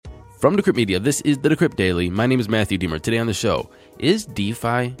From Decrypt Media, this is the Decrypt Daily. My name is Matthew Deemer. Today on the show, is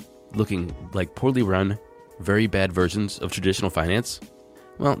DeFi looking like poorly run, very bad versions of traditional finance?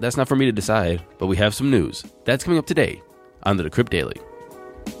 Well, that's not for me to decide, but we have some news. That's coming up today on the Decrypt Daily.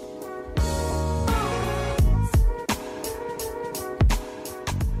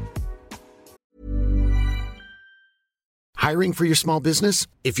 Hiring for your small business?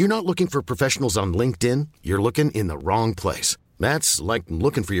 If you're not looking for professionals on LinkedIn, you're looking in the wrong place. That's like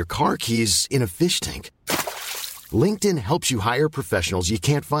looking for your car keys in a fish tank. LinkedIn helps you hire professionals you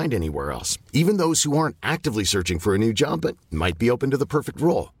can't find anywhere else, even those who aren't actively searching for a new job but might be open to the perfect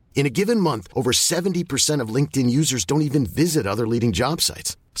role. In a given month, over 70% of LinkedIn users don't even visit other leading job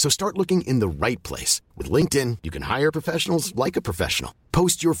sites. So start looking in the right place. With LinkedIn, you can hire professionals like a professional.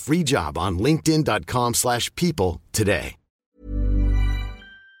 Post your free job on linkedin.com/people today.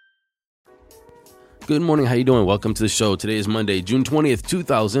 Good morning, how you doing? Welcome to the show. Today is Monday, June 20th,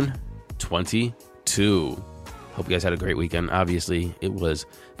 2022. Hope you guys had a great weekend. Obviously, it was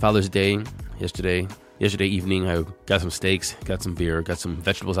Father's Day yesterday evening. I got some steaks, got some beer, got some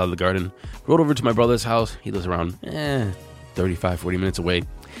vegetables out of the garden, rode over to my brother's house. He lives around 35-40 minutes away,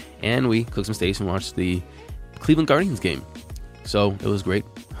 and we cooked some steaks and watched the Cleveland Guardians game. So it was great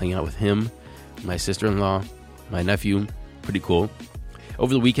hanging out with him, my sister-in-law, my nephew. Pretty cool.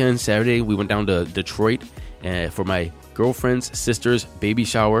 Over the weekend, Saturday, we went down to Detroit for my girlfriend's sister's baby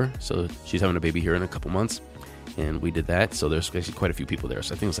shower. So she's having a baby here in a couple months, and we did that. So there's actually quite a few people there.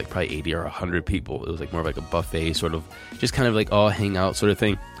 So I think it was like probably 80 or 100 people. It was like more of like a buffet, sort of just kind of like all hang out sort of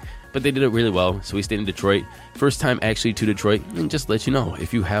thing. But they did it really well. So we stayed in Detroit. First time actually to Detroit. And just to let you know,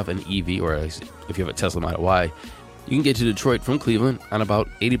 if you have an EV or if you have a Tesla Model Y, you can get to Detroit from Cleveland on about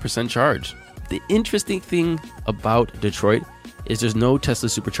 80% charge. The interesting thing about Detroit is there's no Tesla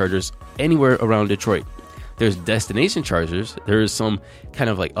superchargers anywhere around Detroit. There's destination chargers. There's some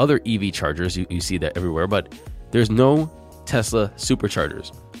kind of like other EV chargers. You see that everywhere, but there's no Tesla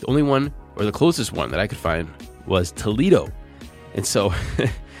superchargers. The only one, or the closest one that I could find, was Toledo. And so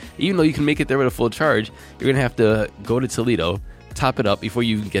even though you can make it there with a full charge, you're going to have to go to Toledo, top it up before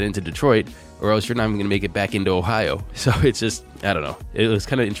you can get into Detroit, or else you're not even going to make it back into Ohio. So it's just, I don't know. It was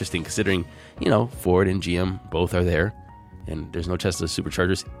kind of interesting considering, Ford and GM both are there, and there's no Tesla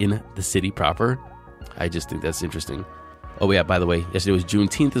superchargers in the city proper. I just think that's interesting. Oh yeah, by the way, yesterday was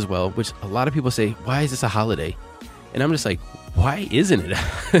Juneteenth as well, which a lot of people say, why is this a holiday? And I'm just like, why isn't it?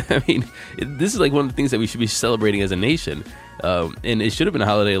 I mean, this is like one of the things that we should be celebrating as a nation. And it should have been a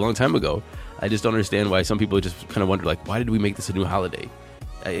holiday a long time ago. I just don't understand why some people just kind of wonder, like, why did we make this a new holiday?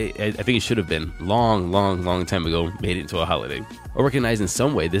 I think it should have been long time ago, made it into a holiday. Or recognized in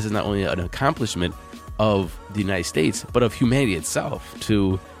some way, this is not only an accomplishment of the United States, but of humanity itself,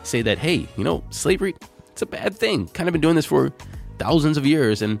 to say that, hey, slavery, it's a bad thing. Kind of been doing this for thousands of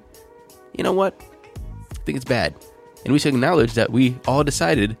years, and you know what? I think it's bad. And we should acknowledge that we all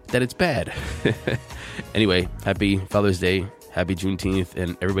decided that it's bad. Anyway, happy Father's Day, happy Juneteenth,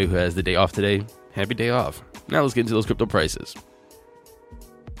 and everybody who has the day off today, happy day off. Now let's get into those crypto prices.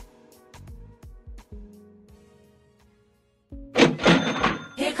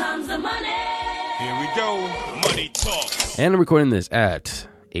 Here comes the money. Here we go. Money talk. And I'm recording this at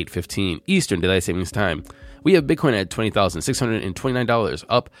 8:15 Eastern Daylight Savings Time. We have Bitcoin at $20,629,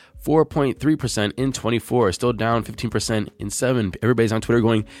 up 4.3% in 24, still down 15% in 7. Everybody's on Twitter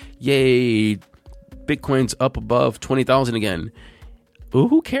going, yay, Bitcoin's up above 20,000 again. Well,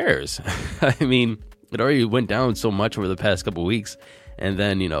 who cares? I mean, it already went down so much over the past couple of weeks. And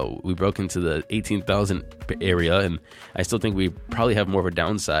then, we broke into the 18,000 area, and I still think we probably have more of a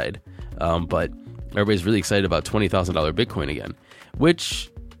downside. But everybody's really excited about $20,000 Bitcoin again,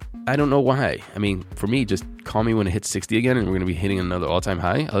 which I don't know why. I mean, for me, just call me when it hits 60 again, and we're going to be hitting another all-time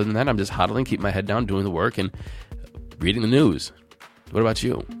high. Other than that, I'm just hodling, keep my head down, doing the work, and reading the news. What about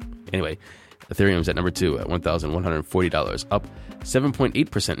you? Anyway, Ethereum's at number 2 at $1,140, up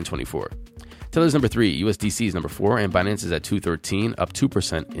 7.8% in 24. Tether's number 3, USDC is number 4, and Binance is at 213, up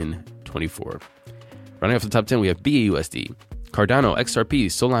 2% in 24. Running off the top 10, we have BAUSD, Cardano, XRP,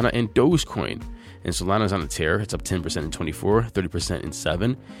 Solana, and Dogecoin. And Solana's on a tear. It's up 10% in 24, 30% in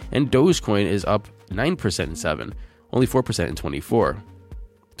 7. And Dogecoin is up 9% in 7, only 4% in 24.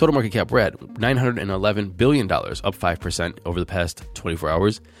 Total market cap, we're at $911 billion, up 5% over the past 24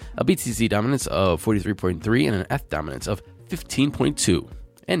 hours. A BTC dominance of 43.3 and an ETH dominance of 15.2.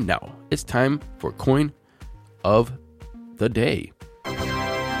 And now it's time for Coin of the Day.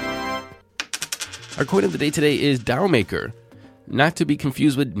 Our coin of the day today is DAO Maker. Not to be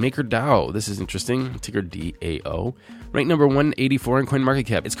confused with MakerDAO. This is interesting. Ticker DAO. Ranked number 184 in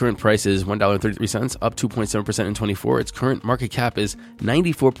CoinMarketCap. Its current price is $1.33, up 2.7% in 24. Its current market cap is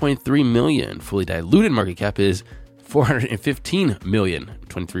 $94.3 million. Fully diluted market cap is $415 million.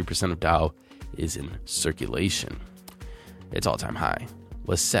 23% of DAO is in circulation. Its all-time high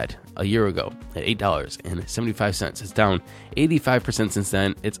was set a year ago at $8.75. It's down 85% since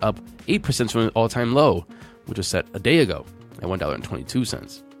then. It's up 8% from an all-time low, which was set a day ago at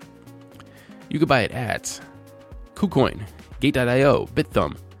 $1.22. You could buy it at KuCoin, Gate.io,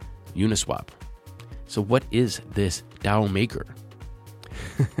 BitThumb, Uniswap. So what is this DAO Maker?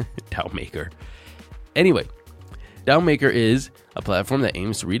 DAO Maker. Anyway, DAO Maker is a platform that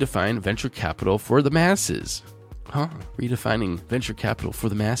aims to redefine venture capital for the masses. Redefining venture capital for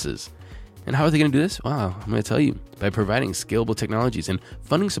the masses. And how are they going to do this? Well, I'm going to tell you. By providing scalable technologies and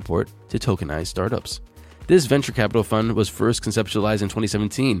funding support to tokenized startups. This venture capital fund was first conceptualized in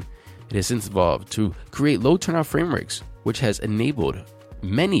 2017. It has since evolved to create low turnout frameworks, which has enabled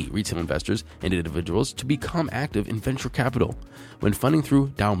many retail investors and individuals to become active in venture capital. When funding through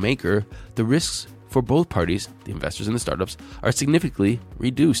DAO Maker, the risks for both parties, the investors and the startups, are significantly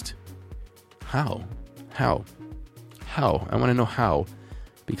reduced. How? I want to know how,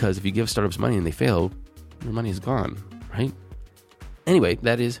 because if you give startups money and they fail, your money is gone, right? Anyway,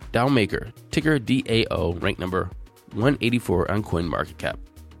 that is DAO Maker, ticker DAO, ranked number 184 on CoinMarketCap.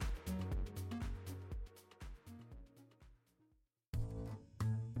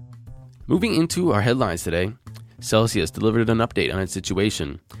 Moving into our headlines today, Celsius delivered an update on its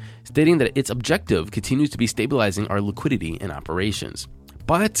situation, stating that its objective continues to be stabilizing our liquidity and operations.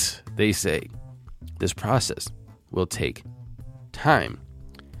 But, they say, this process will take time.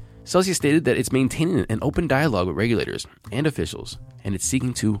 Celsius stated that it's maintaining an open dialogue with regulators and officials, and it's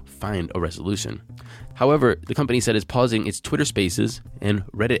seeking to find a resolution. However, the company said it's pausing its Twitter Spaces and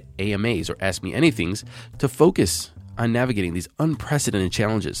Reddit AMAs, or Ask Me Anythings, to focus on navigating these unprecedented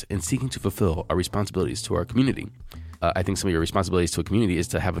challenges and seeking to fulfill our responsibilities to our community. I think some of your responsibilities to a community is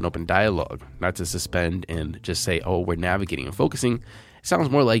to have an open dialogue, not to suspend and just say, oh, we're navigating and focusing. It sounds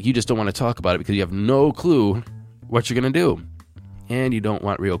more like you just don't want to talk about it because you have no clue what you're going to do, and you don't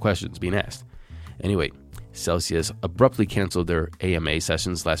want real questions being asked. Anyway, Celsius abruptly canceled their AMA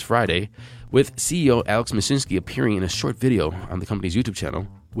sessions last Friday, with CEO Alex Mashinsky appearing in a short video on the company's YouTube channel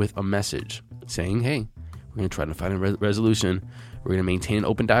with a message saying, hey, we're going to try to find a resolution. We're going to maintain an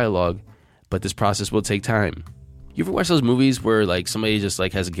open dialogue, but this process will take time. You ever watch those movies where like somebody just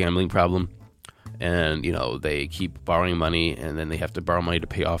like has a gambling problem and, you know, they keep borrowing money and then they have to borrow money to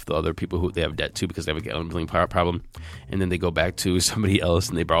pay off the other people who they have debt to because they have a gambling problem. And then they go back to somebody else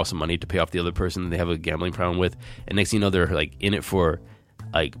and they borrow some money to pay off the other person they have a gambling problem with. And next thing you know, they're like in it for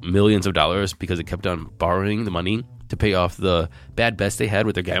like millions of dollars because they kept on borrowing the money to pay off the bad bets they had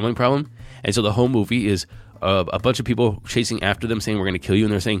with their gambling problem. And so the whole movie is a bunch of people chasing after them saying, we're going to kill you.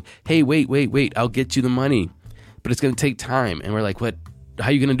 And they're saying, hey, wait, I'll get you the money. But it's going to take time. And we're like, what? How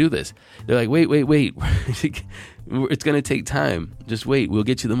are you going to do this? They're like, wait. It's going to take time. Just wait. We'll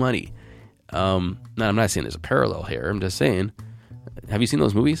get you the money. Now, I'm not saying there's a parallel here. I'm just saying, have you seen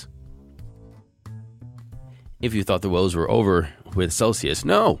those movies? If you thought the woes were over with Celsius,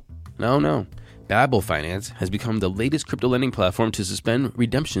 no. Babel Finance has become the latest crypto lending platform to suspend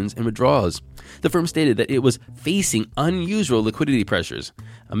redemptions and withdrawals. The firm stated that it was facing unusual liquidity pressures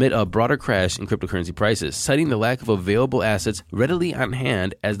amid a broader crash in cryptocurrency prices, citing the lack of available assets readily on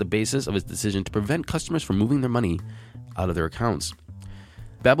hand as the basis of its decision to prevent customers from moving their money out of their accounts.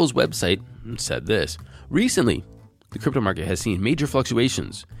 Babel's website said this: recently, the crypto market has seen major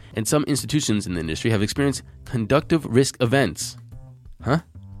fluctuations, and some institutions in the industry have experienced conductive risk events.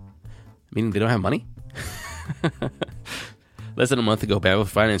 Meaning they don't have money? Less than a month ago, Babel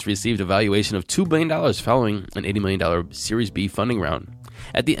Finance received a valuation of $2 billion following an $80 million Series B funding round.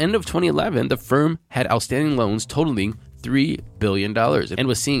 At the end of 2011, the firm had outstanding loans totaling $3 billion and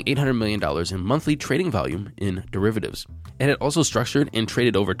was seeing $800 million in monthly trading volume in derivatives. It had also structured and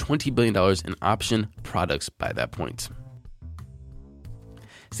traded over $20 billion in option products by that point.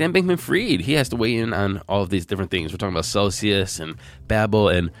 Sam Bankman-Fried, he has to weigh in on all of these different things. We're talking about Celsius and Babel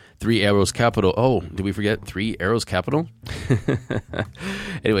and Three Arrows Capital. Oh, did we forget Three Arrows Capital?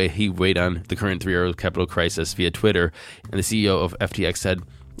 Anyway, he weighed on the current Three Arrows Capital crisis via Twitter, and the CEO of FTX said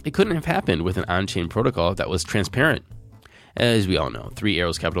it couldn't have happened with an on-chain protocol that was transparent. As we all know, Three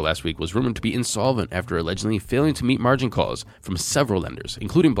Arrows Capital last week was rumored to be insolvent after allegedly failing to meet margin calls from several lenders,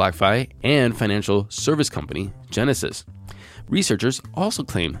 including BlockFi and financial service company Genesis. Researchers also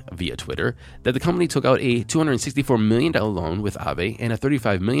claim via Twitter that the company took out a $264 million loan with Aave and a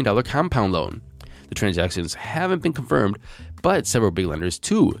 $35 million compound loan. The transactions haven't been confirmed, But several big lenders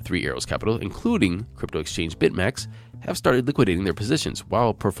to Three Arrows Capital, including crypto exchange BitMEX, have started liquidating their positions,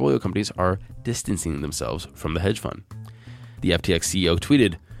 while portfolio companies are distancing themselves from the hedge fund. The FTX CEO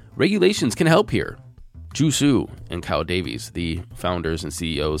tweeted, "Regulations can help here." Ju Su and Kyle Davies, the founders and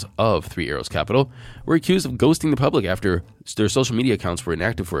CEOs of Three Arrows Capital, were accused of ghosting the public after their social media accounts were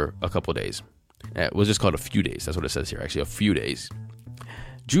inactive for a couple of days. It was just called a few days. That's what it says here, actually, a few days.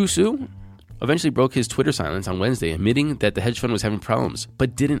 Ju Su eventually broke his Twitter silence on Wednesday, admitting that the hedge fund was having problems,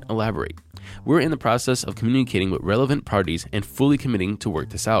 but didn't elaborate. "We're in the process of communicating with relevant parties and fully committing to work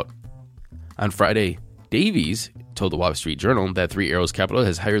this out." On Friday, Davies told the Wall Street Journal that Three Arrows Capital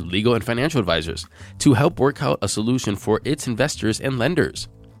has hired legal and financial advisors to help work out a solution for its investors and lenders.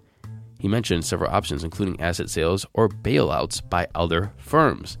 He mentioned several options, including asset sales or bailouts by other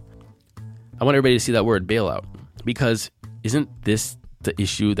firms. I want everybody to see that word, bailout, because isn't this the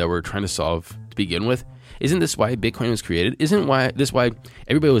issue that we're trying to solve to begin with? Isn't this why Bitcoin was created? Isn't this why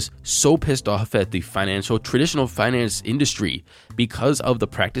everybody was so pissed off at the traditional finance industry because of the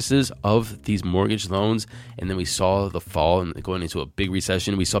practices of these mortgage loans? And then we saw the fall and going into a big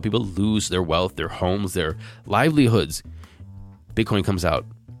recession. We saw people lose their wealth, their homes, their livelihoods. Bitcoin comes out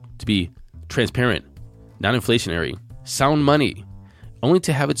to be transparent, non-inflationary, sound money, only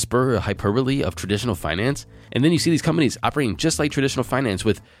to have it spur a hyperbole of traditional finance. And then you see these companies operating just like traditional finance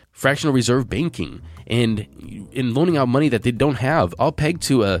with fractional reserve banking and loaning out money that they don't have, all pegged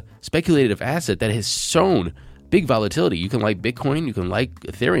to a speculative asset that has shown big volatility. You can like Bitcoin, you can like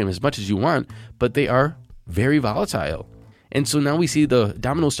Ethereum as much as you want, but they are very volatile. And so now we see the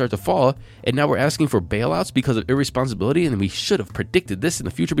dominoes start to fall, and now we're asking for bailouts because of irresponsibility, and we should have predicted this in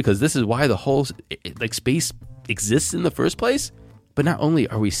the future because this is why the whole space exists in the first place. But not only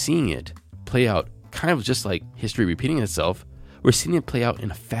are we seeing it play out kind of just like history repeating itself, we're seeing it play out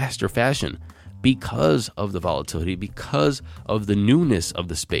in a faster fashion because of the volatility, because of the newness of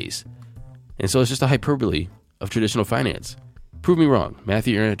the space. And so it's just a hyperbole of traditional finance. Prove me wrong.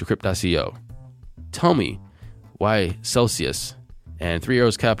 Matthew Aaron at Decrypt.co. Tell me why Celsius and Three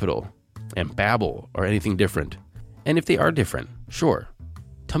Arrows Capital and Babel are anything different. And if they are different, sure,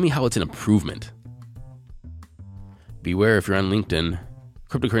 tell me how it's an improvement. Beware if you're on LinkedIn.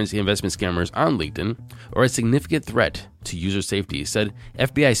 Cryptocurrency investment scammers on LinkedIn are a significant threat to user safety, said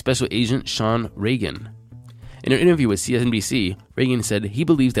FBI Special Agent Sean Reagan. In an interview with CNBC, Reagan said he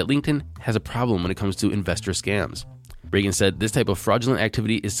believes that LinkedIn has a problem when it comes to investor scams. Reagan said this type of fraudulent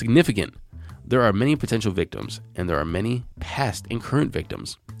activity is significant. There are many potential victims, and there are many past and current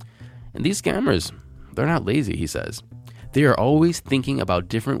victims. And these scammers, they're not lazy, he says. They are always thinking about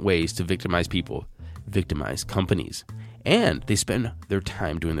different ways to victimize people, victimize companies. And they spend their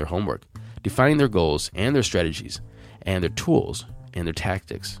time doing their homework, defining their goals and their strategies, and their tools and their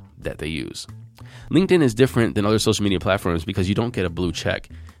tactics that they use. LinkedIn is different than other social media platforms because you don't get a blue check.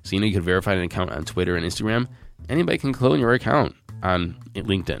 So you can verify an account on Twitter and Instagram. Anybody can clone your account on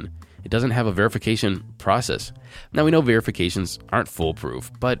LinkedIn. It doesn't have a verification process. Now, we know verifications aren't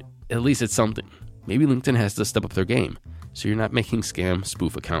foolproof, but at least it's something. Maybe LinkedIn has to step up their game so you're not making scam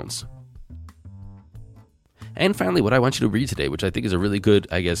spoof accounts. And finally, what I want you to read today, which I think is a really good,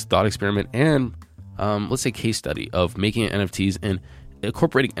 thought experiment and, let's say, case study of making NFTs and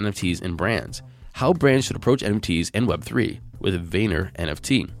incorporating NFTs in brands. How brands should approach NFTs and Web3 with Vayner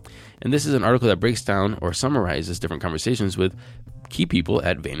NFT. And this is an article that breaks down or summarizes different conversations with key people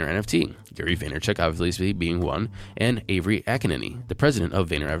at Vayner NFT. Gary Vaynerchuk, obviously, being one, and Avery Akineni, the president of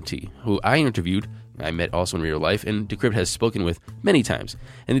Vayner NFT, who I interviewed. I met also in real life, and Decrypt has spoken with many times,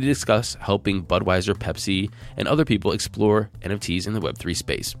 and they discuss helping Budweiser, Pepsi, and other people explore NFTs in the Web3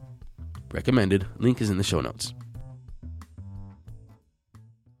 space. Recommended. Link is in the show notes.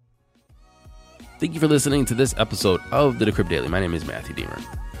 Thank you for listening to this episode of the Decrypt Daily. My name is Matthew Deemer.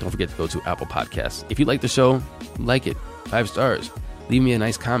 Don't forget to go to Apple Podcasts. If you like the show, like it. 5 stars. Leave me a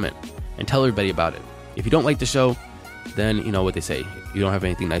nice comment and tell everybody about it. If you don't like the show, then you know what they say. You don't have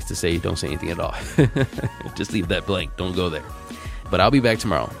anything nice to say, don't say anything at all. Just leave that blank. Don't go there. But I'll be back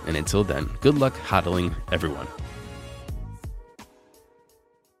tomorrow. And until then, good luck hodling, everyone.